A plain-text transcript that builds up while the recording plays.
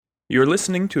You're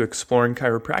listening to Exploring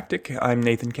Chiropractic. I'm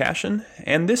Nathan Cashin,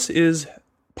 and this is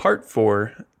part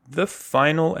 4, the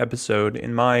final episode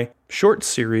in my short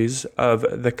series of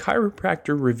The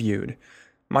Chiropractor Reviewed,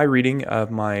 my reading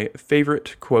of my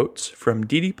favorite quotes from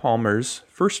D.D. Palmer's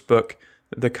first book,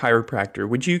 The Chiropractor,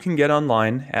 which you can get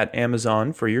online at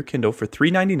Amazon for your Kindle for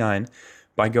 $3.99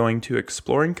 by going to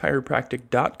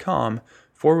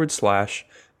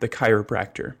exploringchiropractic.com/The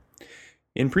Chiropractor.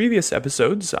 In previous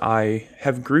episodes, I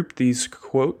have grouped these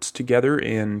quotes together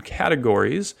in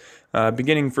categories,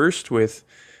 beginning first with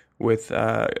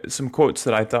some quotes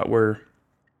that I thought were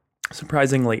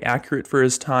surprisingly accurate for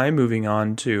his time, moving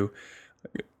on to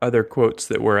other quotes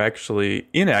that were actually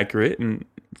inaccurate, and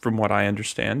from what I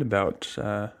understand about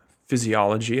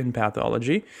physiology and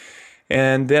pathology.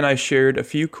 And then I shared a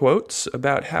few quotes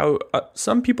about how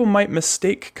some people might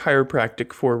mistake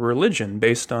chiropractic for religion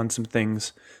based on some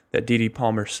things that D.D.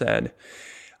 Palmer said.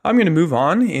 I'm going to move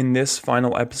on in this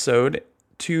final episode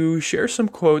to share some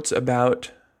quotes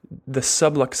about the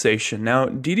subluxation. Now,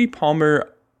 D.D. Palmer,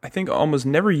 I think, almost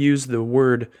never used the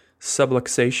word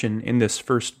subluxation in this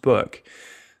first book.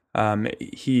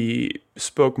 He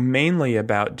spoke mainly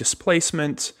about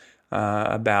displacement,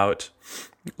 about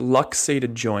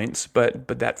luxated joints, but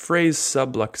that phrase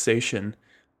subluxation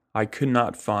I could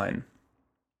not find.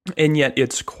 And yet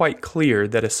it's quite clear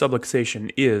that a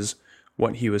subluxation is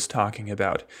what he was talking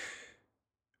about.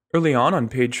 Early on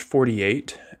page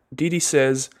 48, D.D.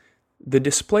 says, "The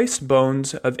displaced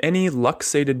bones of any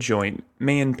luxated joint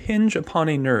may impinge upon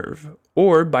a nerve,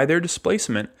 or by their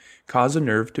displacement cause a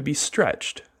nerve to be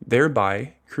stretched,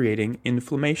 thereby creating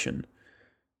inflammation."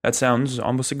 That sounds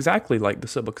almost exactly like the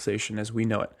subluxation as we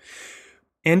know it.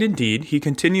 And indeed, he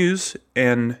continues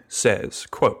and says,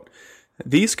 quote,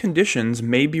 "These conditions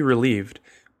may be relieved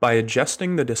by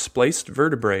adjusting the displaced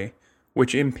vertebrae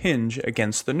which impinge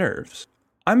against the nerves."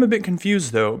 I'm a bit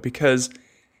confused, though, because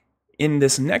in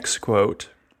this next quote,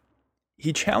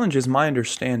 he challenges my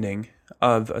understanding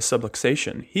of a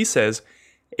subluxation. He says,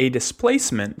 "A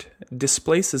displacement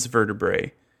displaces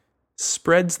vertebrae,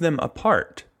 spreads them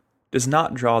apart, does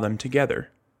not draw them together."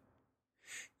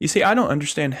 You see, I don't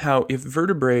understand how, if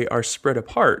vertebrae are spread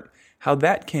apart, how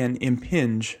that can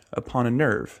impinge upon a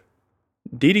nerve.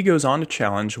 D.D. goes on to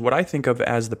challenge what I think of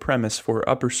as the premise for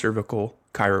upper cervical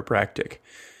chiropractic.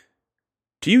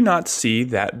 Do you not see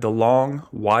that the long,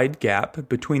 wide gap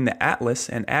between the atlas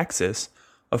and axis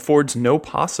affords no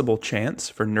possible chance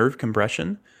for nerve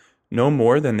compression, no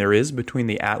more than there is between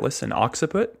the atlas and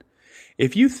occiput?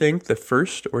 If you think the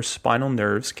first or spinal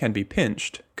nerves can be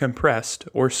pinched, compressed,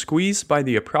 or squeezed by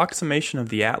the approximation of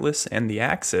the atlas and the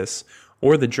axis,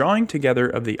 or the drawing together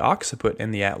of the occiput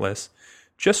and the atlas,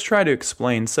 just try to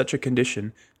explain such a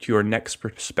condition to your next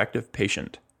prospective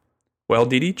patient. Well,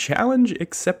 D.D., challenge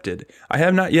accepted. I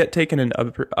have not yet taken an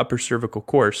upper cervical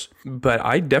course, but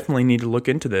I definitely need to look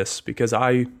into this because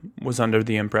I was under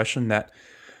the impression that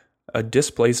a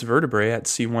displaced vertebrae at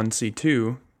C1,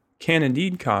 C2 can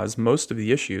indeed cause most of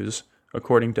the issues,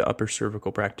 according to upper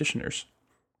cervical practitioners.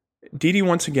 D.D.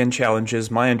 once again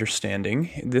challenges my understanding,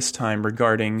 this time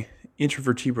regarding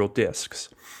intervertebral discs.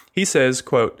 He says,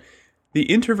 quote, "The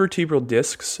intervertebral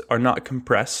discs are not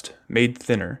compressed, made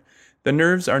thinner. The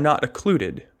nerves are not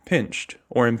occluded, pinched,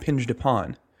 or impinged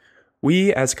upon.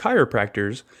 We, as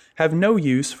chiropractors, have no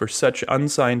use for such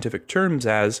unscientific terms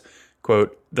as,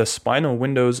 quote, the spinal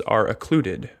windows are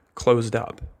occluded, closed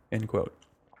up," end quote.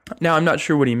 Now, I'm not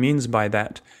sure what he means by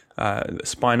that. The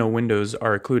spinal windows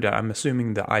are occluded. I'm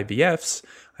assuming the IVFs.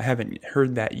 I haven't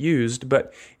heard that used,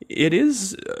 but it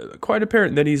is quite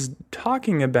apparent that he's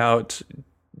talking about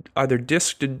either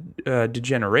disc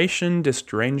degeneration, disc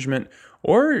derangement,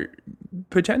 or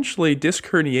potentially disc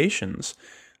herniations.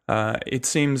 It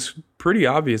seems pretty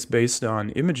obvious based on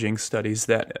imaging studies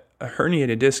that a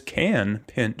herniated disc can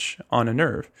pinch on a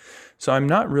nerve. So I'm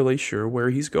not really sure where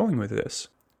he's going with this.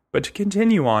 But to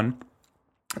continue on,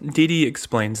 D.D.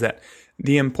 explains that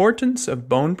the importance of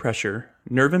bone pressure,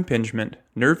 nerve impingement,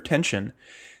 nerve tension,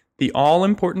 the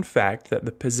all-important fact that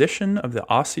the position of the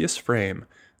osseous frame,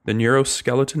 the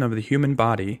neuroskeleton of the human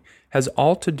body, has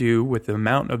all to do with the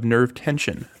amount of nerve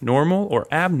tension, normal or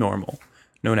abnormal,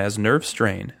 known as nerve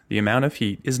strain. The amount of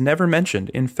heat is never mentioned,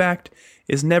 in fact,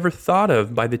 is never thought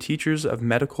of by the teachers of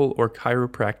medical or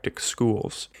chiropractic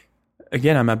schools.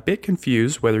 Again, I'm a bit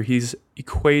confused whether he's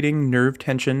equating nerve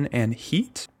tension and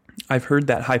heat. I've heard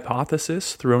that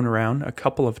hypothesis thrown around a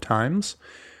couple of times.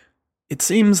 It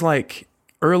seems like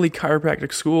early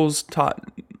chiropractic schools taught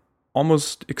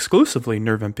almost exclusively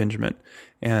nerve impingement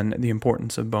and the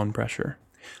importance of bone pressure.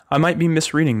 I might be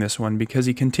misreading this one because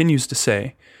he continues to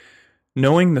say,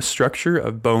 Knowing the structure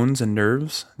of bones and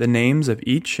nerves, the names of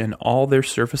each and all their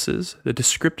surfaces, the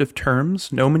descriptive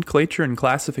terms, nomenclature and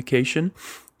classification,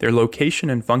 their location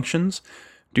and functions,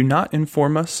 do not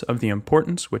inform us of the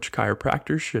importance which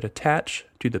chiropractors should attach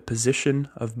to the position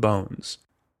of bones.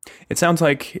 It sounds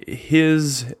like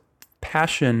his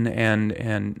passion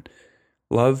and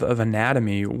love of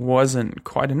anatomy wasn't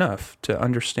quite enough to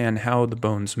understand how the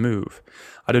bones move.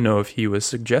 I don't know if he was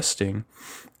suggesting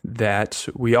that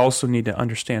we also need to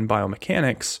understand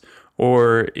biomechanics,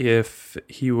 or if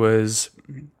he was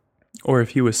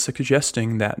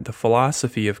suggesting that the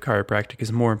philosophy of chiropractic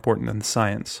is more important than the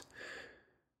science.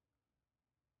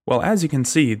 Well, as you can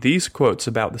see, these quotes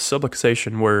about the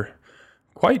subluxation were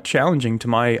quite challenging to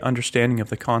my understanding of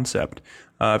the concept.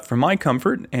 For my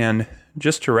comfort, and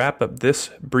just to wrap up this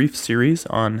brief series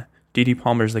on D.D.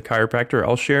 Palmer's The Chiropractor,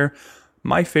 I'll share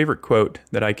my favorite quote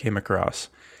that I came across.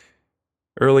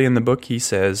 Early in the book, he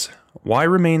says, "Why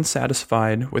remain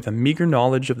satisfied with a meager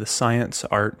knowledge of the science,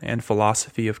 art, and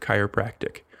philosophy of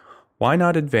chiropractic? Why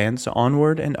not advance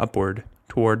onward and upward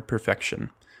toward perfection?"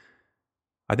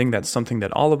 I think that's something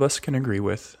that all of us can agree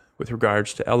with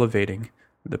regards to elevating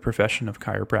the profession of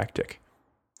chiropractic.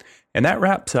 And that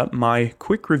wraps up my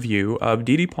quick review of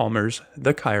D.D. Palmer's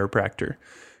The Chiropractor.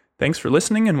 Thanks for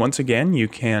listening, and once again, you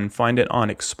can find it on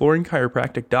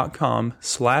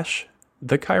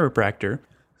exploringchiropractic.com/thechiropractor.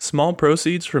 Small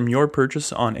proceeds from your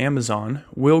purchase on Amazon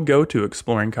will go to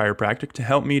Exploring Chiropractic to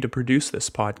help me to produce this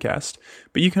podcast,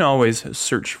 but you can always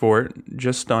search for it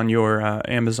just on your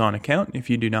Amazon account if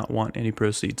you do not want any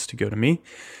proceeds to go to me.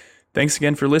 Thanks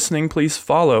again for listening. Please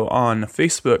follow on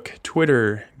Facebook,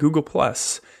 Twitter, Google+.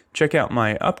 Check out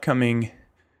my upcoming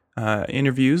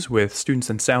interviews with students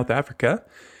in South Africa.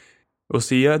 We'll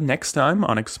see you next time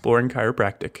on Exploring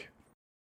Chiropractic.